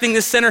protecting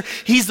the sinner.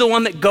 He's the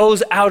one that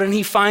goes out and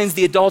he finds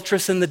the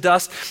adulteress in the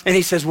dust, and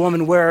he says,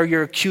 woman, where are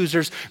your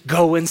accusers?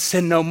 Go and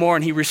sin no more.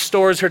 And he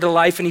restores her to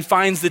life, and he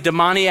finds the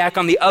demoniac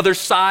on the other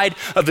side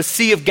of the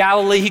Sea of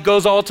Galilee. He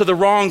goes all to the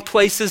wrong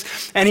places,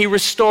 and he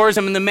restores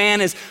him, and the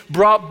man is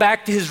brought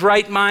back to his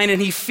right mind,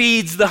 and he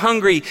feeds the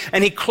hungry,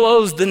 and he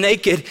clothes the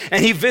naked,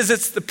 and he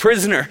visits the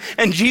prisoner.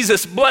 And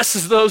Jesus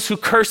blesses those who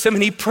curse him,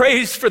 and he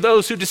prays for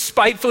those who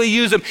despitefully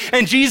use him.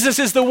 And Jesus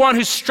is the one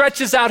who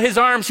stretches out his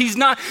arms. He's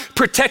not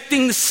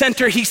protecting the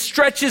center. He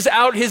stretches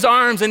out his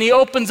arms, and he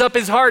opens up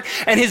his heart,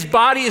 and his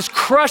body is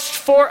crushed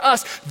for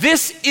us.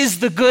 This is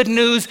the good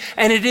news,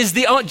 and it is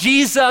the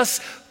Jesus,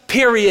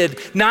 period.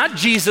 Not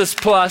Jesus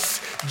plus,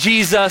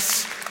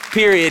 Jesus,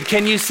 period.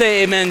 Can you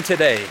say amen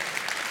today?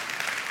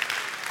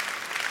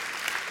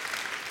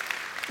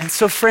 And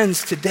so,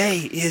 friends,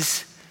 today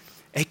is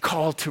a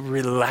call to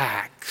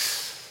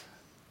relax.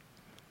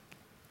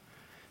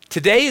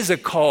 Today is a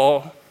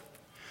call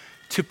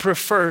to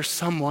prefer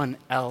someone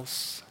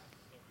else.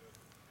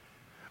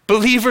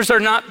 Believers are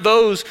not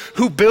those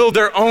who build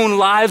their own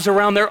lives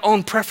around their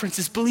own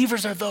preferences.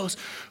 Believers are those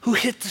who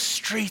hit the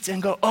streets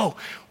and go, oh,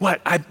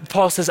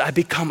 Paul says, I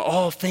become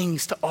all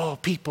things to all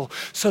people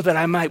so that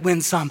I might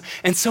win some.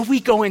 And so we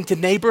go into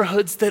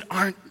neighborhoods that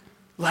aren't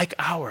like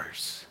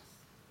ours.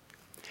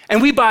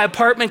 And we buy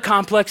apartment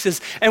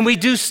complexes, and we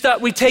do stuff,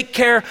 we take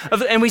care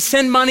of, and we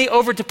send money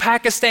over to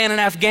Pakistan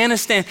and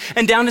Afghanistan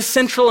and down to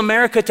Central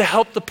America to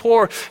help the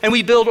poor. And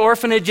we build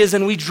orphanages,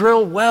 and we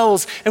drill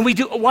wells, and we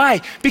do, why?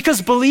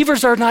 Because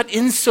believers are not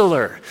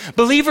insular.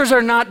 Believers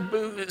are not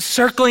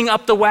circling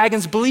up the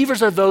wagons.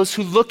 Believers are those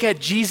who look at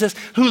Jesus,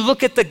 who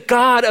look at the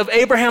God of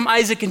Abraham,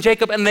 Isaac, and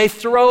Jacob, and they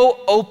throw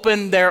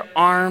open their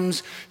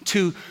arms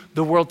to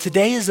the world.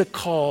 Today is a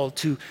call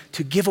to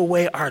give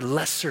away our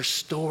lesser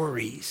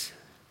stories,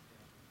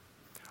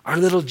 our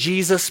little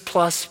Jesus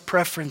plus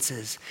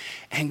preferences,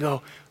 and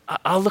go,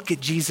 I'll look at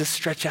Jesus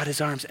stretch out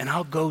his arms, and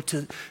I'll go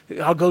to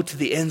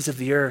the ends of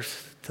the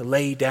earth to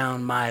lay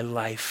down my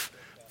life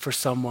for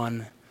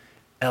someone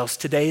else.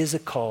 Today is a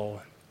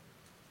call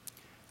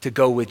to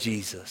go with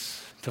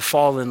Jesus, to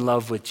fall in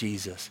love with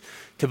Jesus,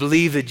 to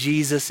believe that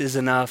Jesus is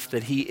enough,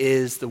 that he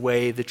is the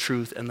way, the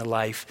truth, and the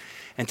life,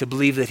 and to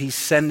believe that he's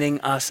sending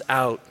us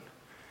out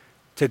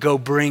to go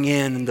bring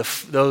in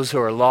those who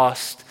are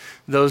lost,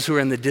 those who are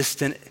in the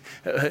distant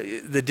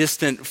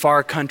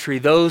far country,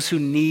 those who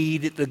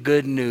need the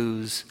good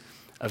news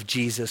of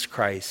Jesus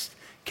Christ.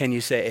 Can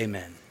you say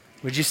amen?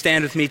 Would you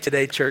stand with me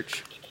today,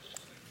 church?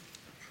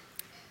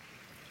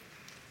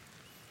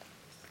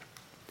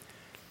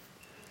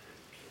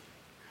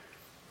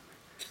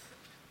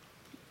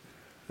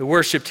 The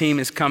worship team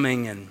is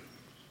coming, and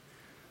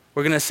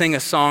we're going to sing a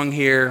song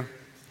here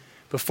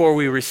before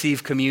we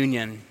receive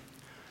communion.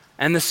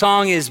 And the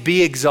song is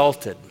Be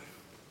Exalted.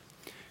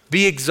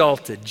 Be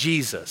exalted,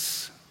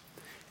 Jesus.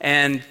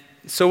 And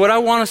so what I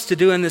want us to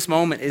do in this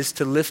moment is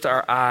to lift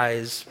our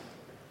eyes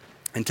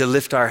and to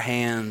lift our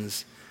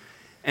hands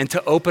and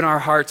to open our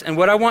hearts. And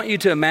what I want you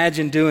to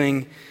imagine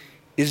doing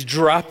is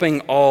dropping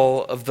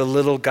all of the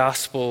little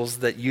gospels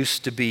that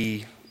used to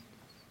be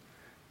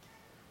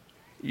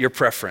your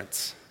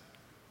preference.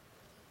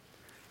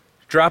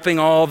 Dropping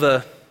all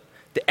the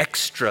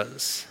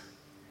extras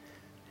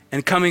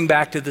and coming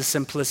back to the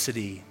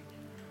simplicity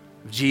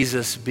of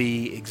Jesus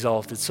be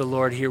exalted. So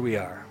Lord, here we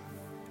are.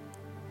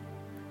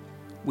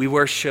 We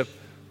worship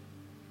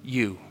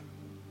you.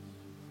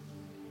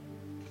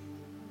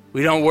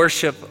 We don't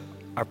worship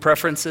our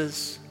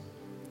preferences.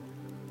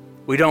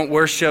 We don't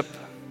worship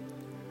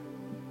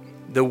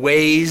the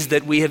ways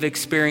that we have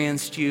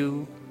experienced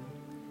you.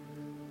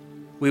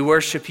 We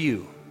worship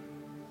you.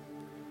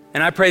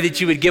 And I pray that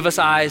you would give us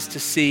eyes to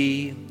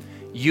see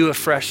you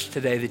afresh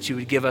today, that you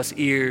would give us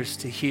ears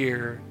to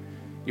hear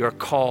your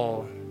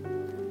call,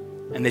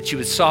 and that you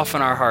would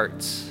soften our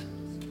hearts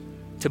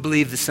to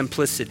believe the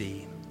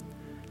simplicity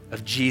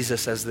of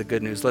Jesus as the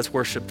good news. Let's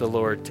worship the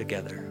Lord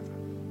together.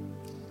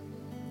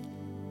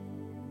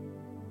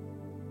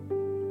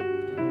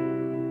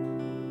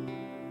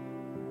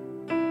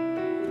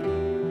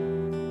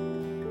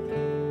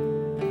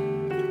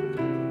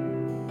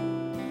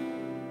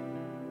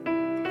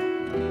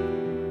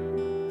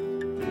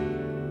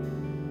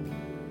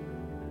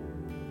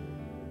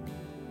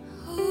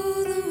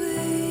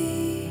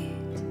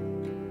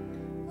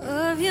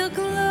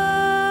 Exalted.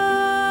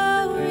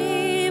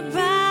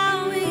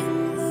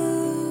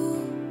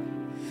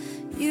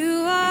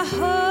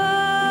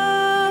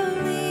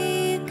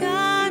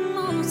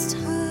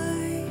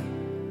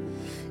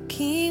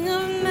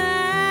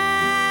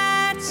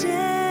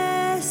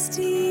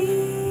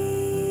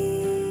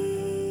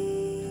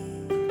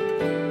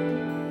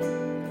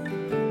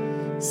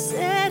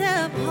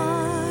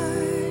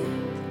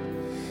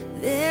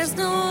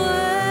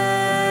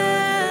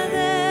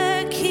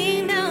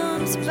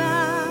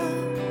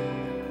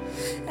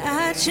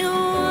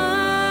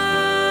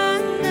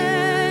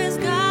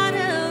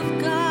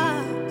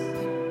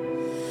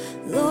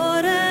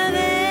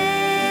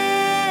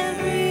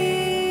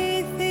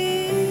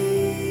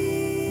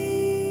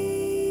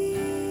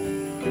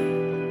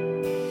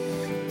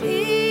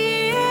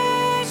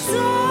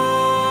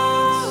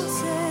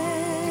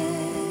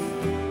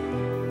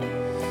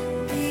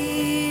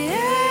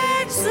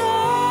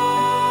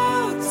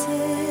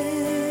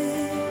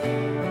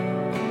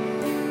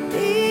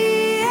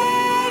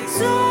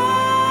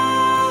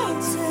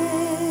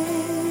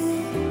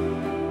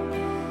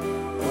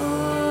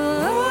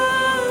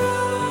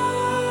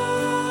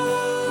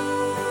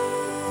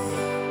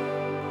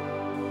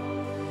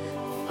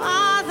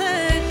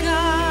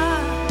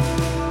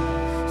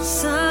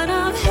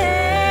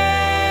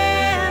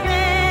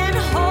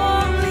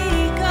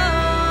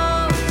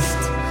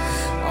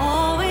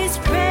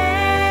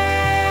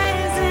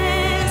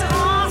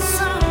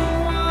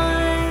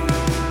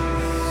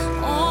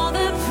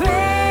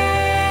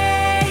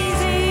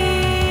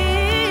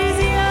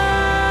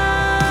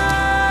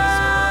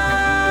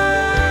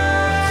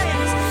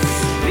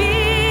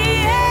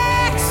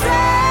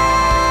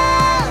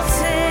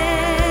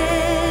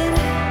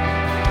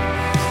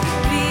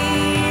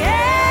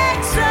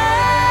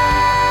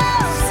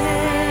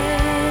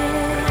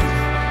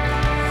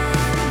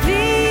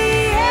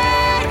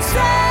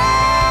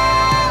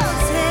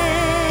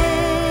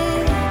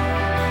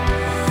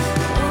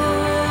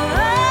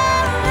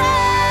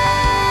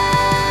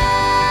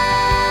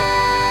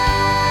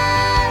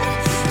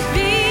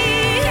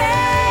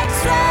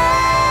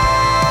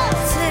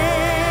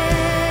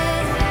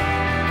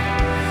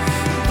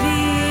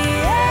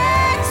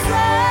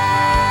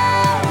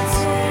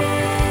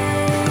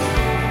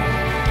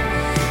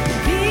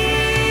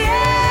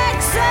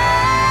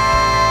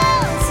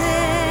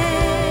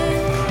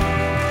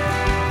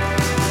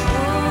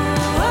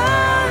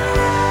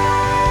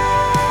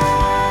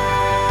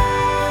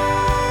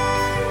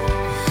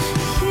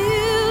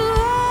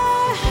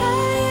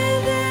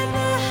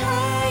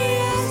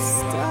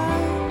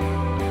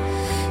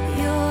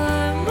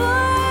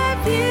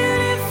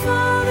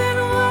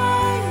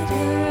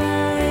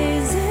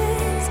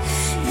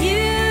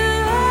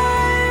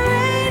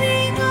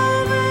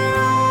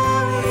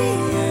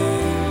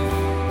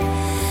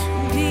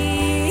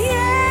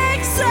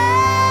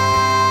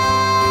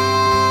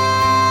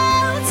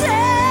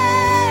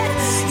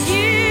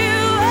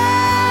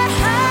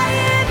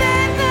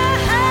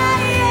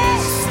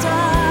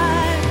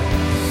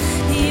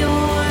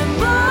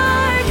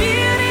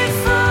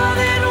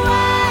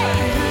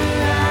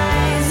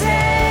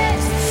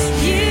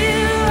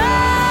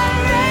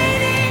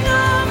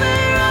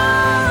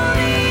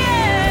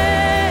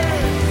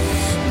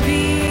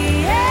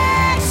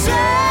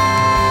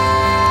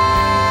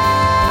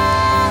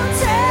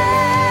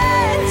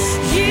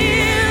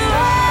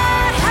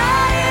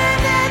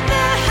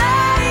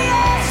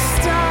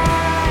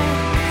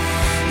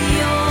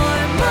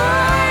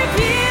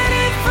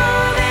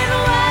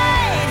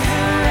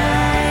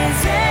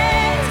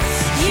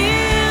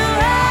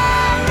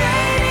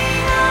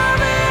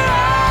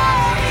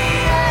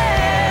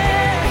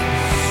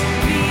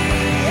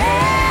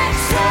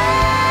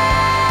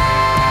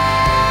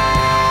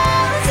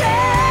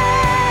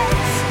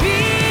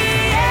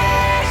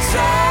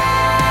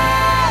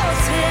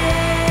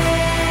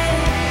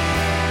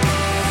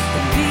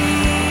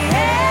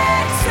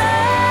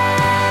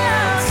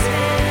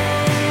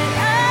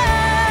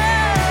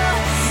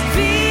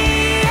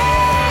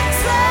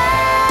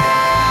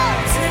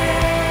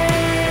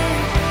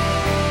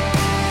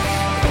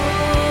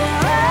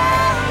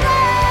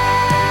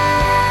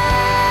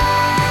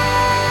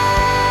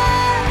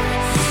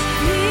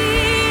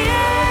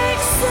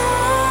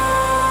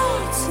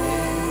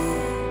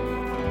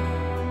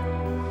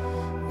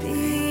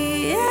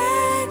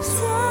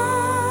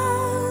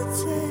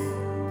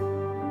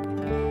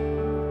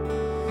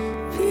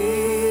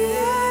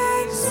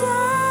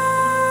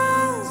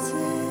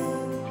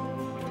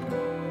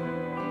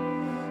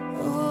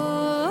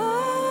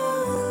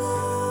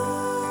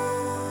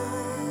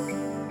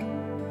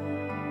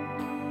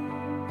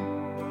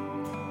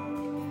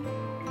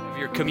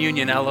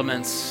 communion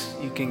elements.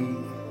 You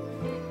can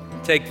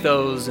take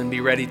those and be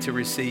ready to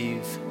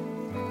receive.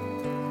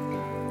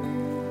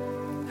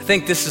 I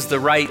think this is the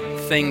right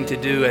thing to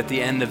do at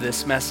the end of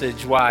this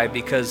message. Why?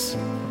 Because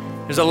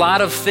there's a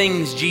lot of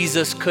things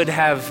Jesus could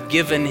have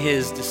given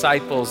his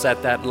disciples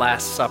at that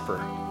Last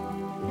Supper.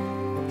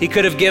 He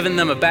could have given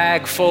them a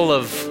bag full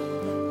of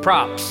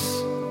props.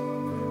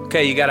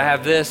 Okay, you gotta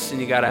have this and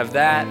you gotta have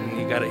that, and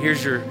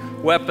here's your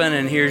weapon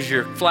and here's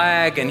your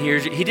flag and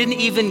he didn't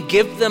even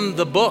give them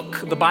the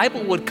book. The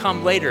Bible would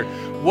come later.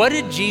 What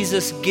did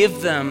Jesus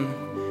give them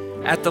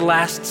at the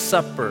Last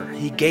Supper?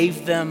 He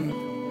gave them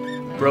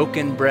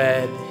broken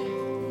bread.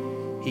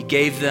 He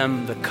gave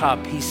them the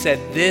cup. He said,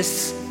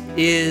 "This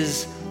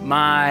is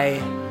my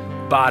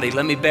body."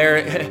 Let me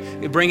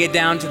bring it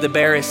down to the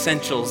bare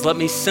essentials. Let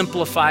me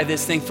simplify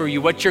this thing for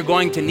you. What you're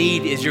going to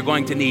need is you're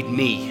going to need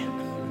me.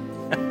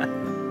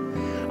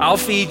 I'll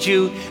feed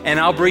you and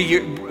I'll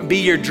be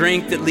your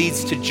drink that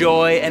leads to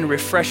joy and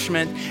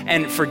refreshment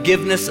and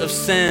forgiveness of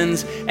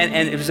sins.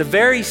 And it was a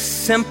very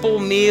simple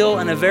meal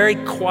and a very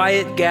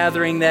quiet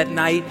gathering that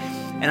night.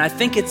 And I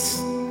think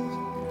it's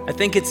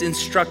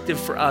instructive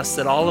for us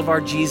that all of our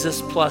Jesus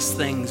plus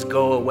things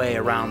go away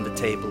around the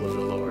table of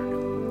the Lord.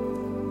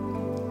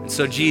 And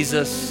so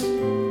Jesus,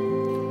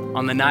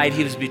 on the night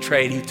he was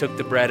betrayed, he took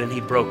the bread and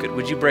he broke it.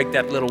 Would you break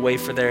that little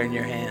wafer there in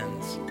your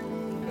hands?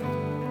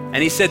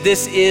 And he said,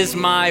 "This is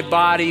my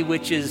body,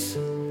 which is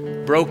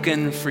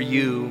broken for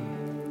you."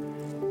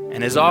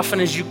 And as often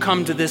as you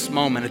come to this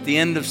moment, at the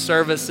end of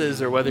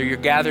services, or whether you're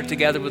gathered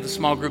together with a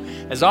small group,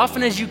 as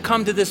often as you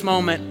come to this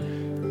moment,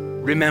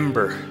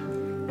 remember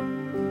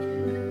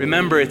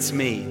it's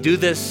me. Do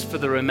this for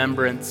the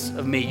remembrance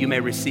of me. You may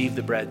receive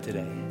the bread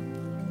today.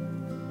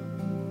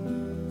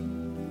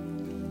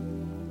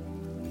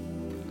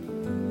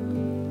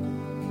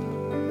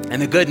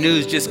 And the good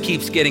news just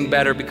keeps getting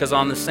better, because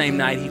on the same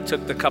night he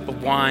took the cup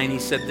of wine. He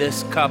said,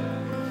 "This cup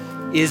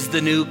is the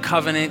new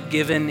covenant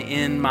given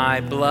in my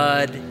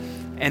blood,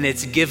 and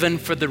it's given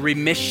for the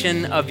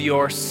remission of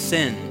your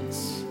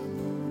sins."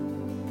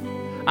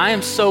 I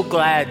am so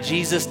glad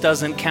Jesus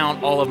doesn't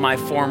count all of my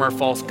former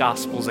false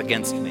gospels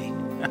against me.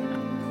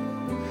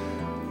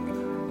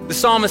 The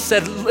psalmist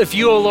said, "If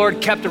you, O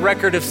Lord, kept a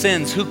record of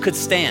sins, who could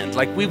stand?"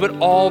 Like, we would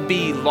all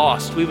be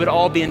lost. We would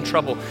all be in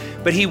trouble.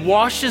 But he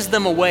washes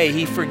them away.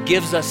 He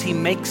forgives us. He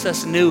makes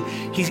us new.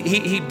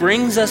 He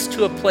brings us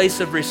to a place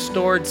of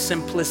restored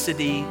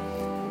simplicity,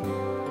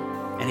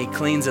 and he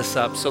cleans us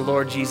up. So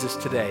Lord Jesus,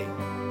 today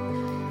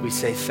we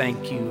say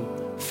thank you,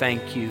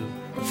 thank you,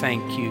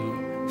 thank you,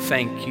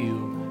 thank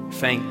you,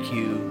 thank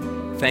you.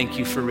 Thank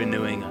you for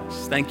renewing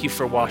us. Thank you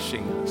for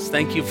washing us.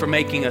 Thank you for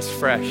making us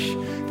fresh.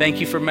 Thank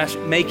you for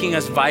making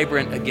us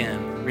vibrant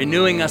again,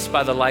 renewing us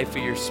by the life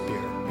of your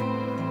Spirit.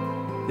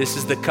 This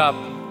is the cup,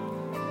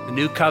 the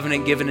new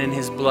covenant given in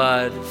his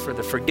blood for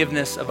the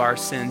forgiveness of our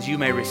sins. You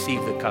may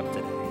receive the cup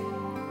today.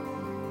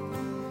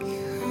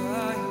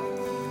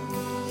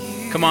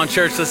 Come on,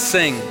 church, let's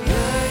sing.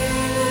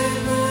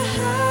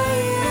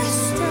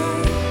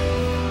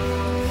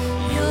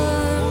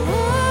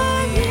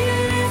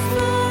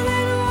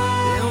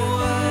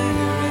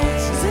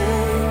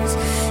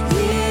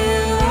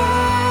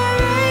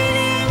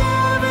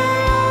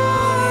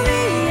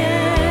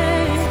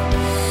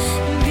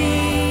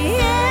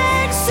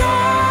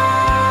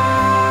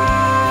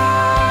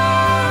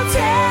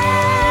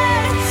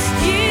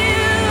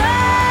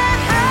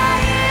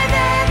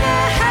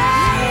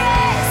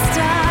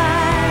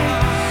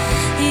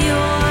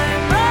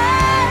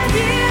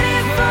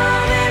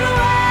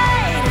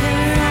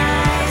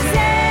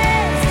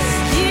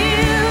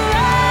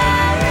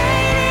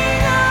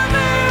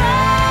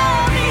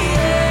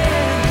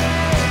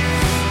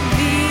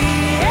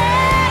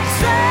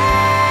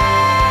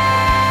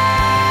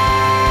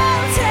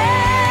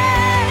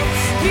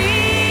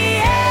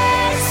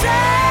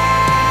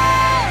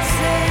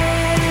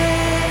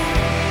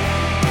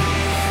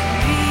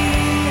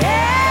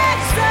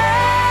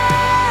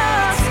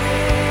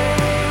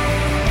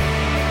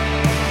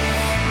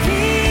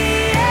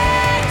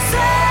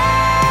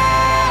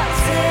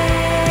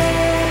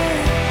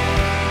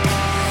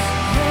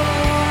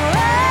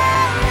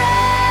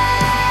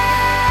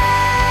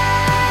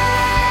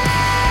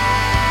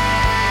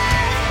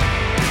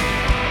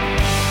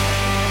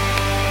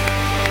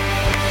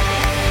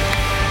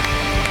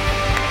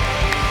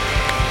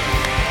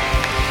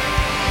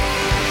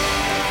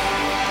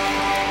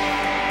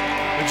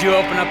 Would you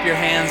open up your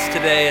hands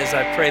today as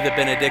I pray the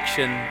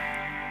benediction?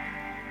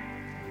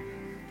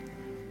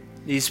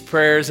 These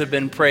prayers have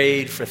been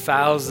prayed for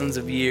thousands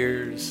of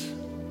years.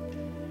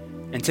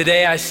 And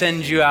today I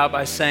send you out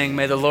by saying,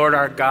 may the Lord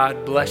our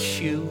God bless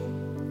you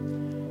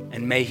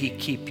and may he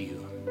keep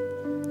you.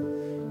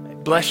 May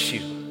bless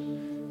you,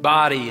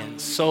 body and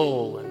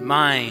soul and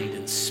mind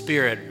and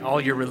spirit, all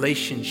your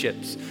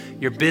relationships,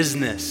 your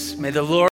business. May the Lord